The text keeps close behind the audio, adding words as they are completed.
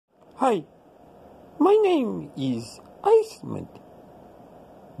Hi, my name is Ice Mud.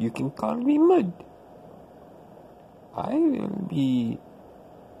 You can call me Mud. I will be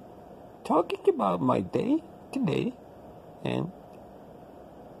talking about my day today, and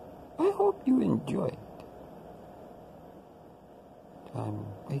I hope you enjoy it. I'm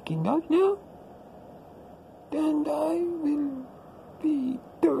waking up now, and I will be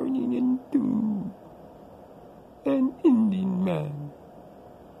turning into an Indian man.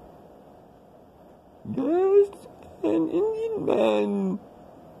 Yes, an Indian man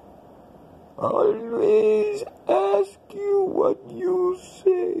always ask you what you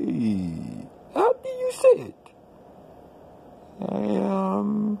say. How do you say it? I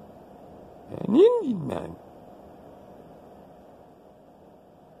am an Indian man.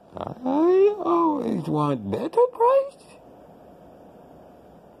 I always want better price.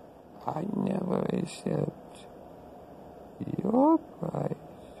 I never accept your price.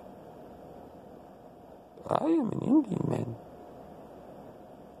 I am an Indian man.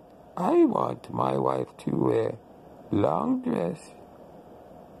 I want my wife to wear long dress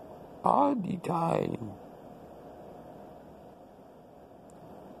all the time.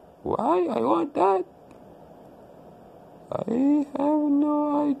 Why I want that? I have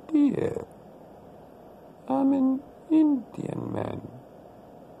no idea. I'm an Indian man.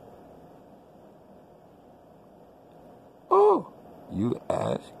 Oh, you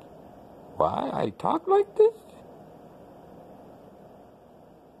ask why I talk like this?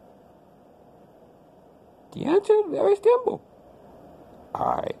 The answer is very simple.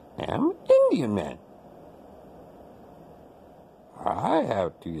 I am Indian man. I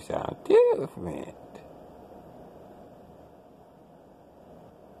have to sound different.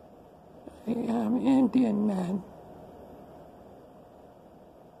 I am Indian man.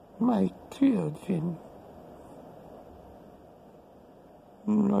 My children.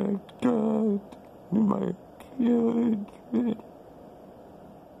 My God, my children.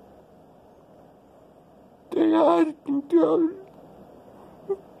 They asked me to help.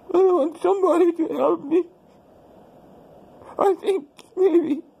 I want somebody to help me. I think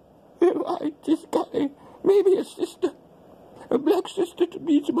maybe if I just got maybe a sister, a black sister to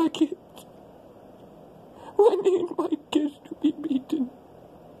beat my kids. I need my kids to be beaten.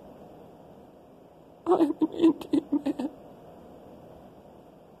 I'm an Indian man.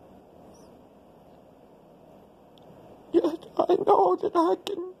 Yes, I know that I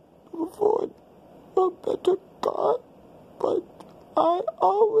can afford a better car, but I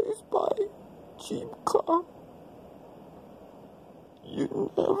always buy cheap car.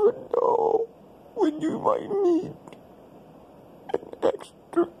 You never know when you might need an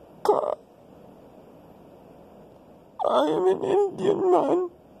extra car. I am an Indian man.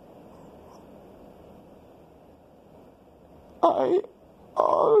 I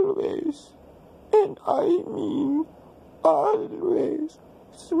always, and I mean always,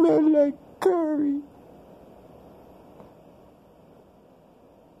 smell like curry.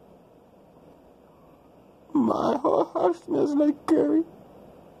 My whole house smells like curry.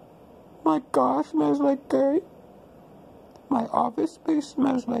 My car smells like curry. My office space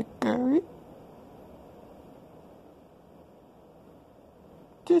smells like curry.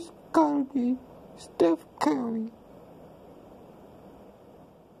 Just call me Steph Curry.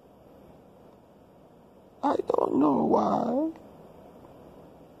 I don't know why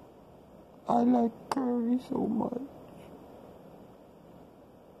I like curry so much.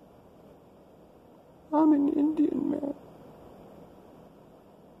 I'm an Indian man.